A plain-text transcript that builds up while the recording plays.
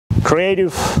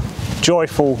Creative,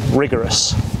 joyful,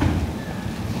 rigorous.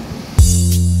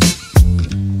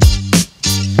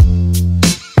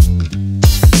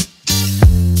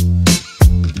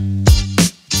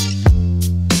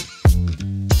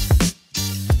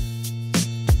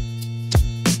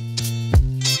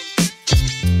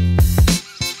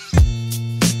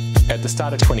 At the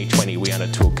start of 2020, we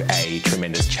undertook a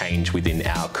tremendous change within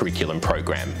our curriculum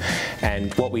program.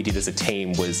 And what we did as a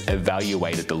team was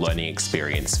evaluated the learning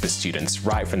experience for students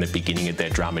right from the beginning of their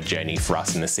drama journey for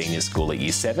us in the senior school at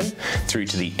Year 7 through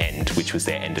to the end, which was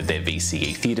their end of their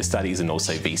VCE theatre studies and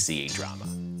also VCE drama.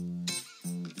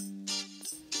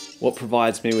 What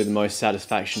provides me with the most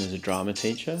satisfaction as a drama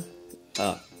teacher?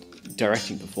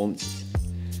 Directing performances.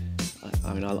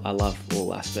 I mean, I love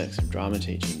all aspects of drama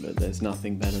teaching, but there's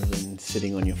nothing better than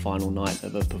sitting on your final night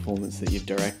of a performance that you've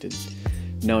directed,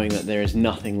 knowing that there is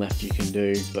nothing left you can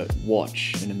do but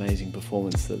watch an amazing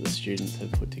performance that the students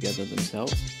have put together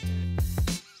themselves.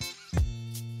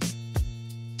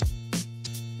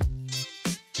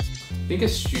 I think a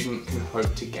student can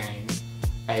hope to gain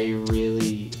a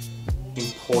really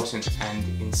important and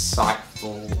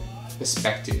insightful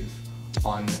perspective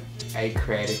on a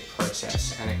creative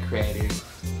process and a creative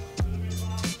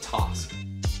task.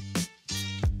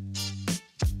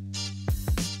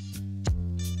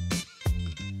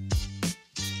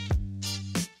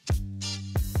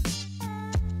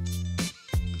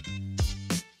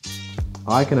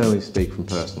 I can only speak from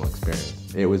personal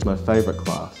experience. It was my favourite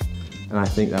class, and I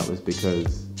think that was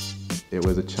because it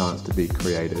was a chance to be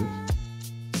creative.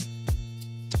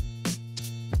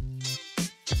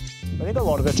 I think a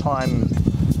lot of the time,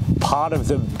 part of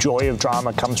the joy of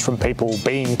drama comes from people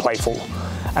being playful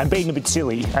and being a bit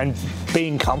silly and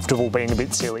being comfortable being a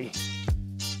bit silly.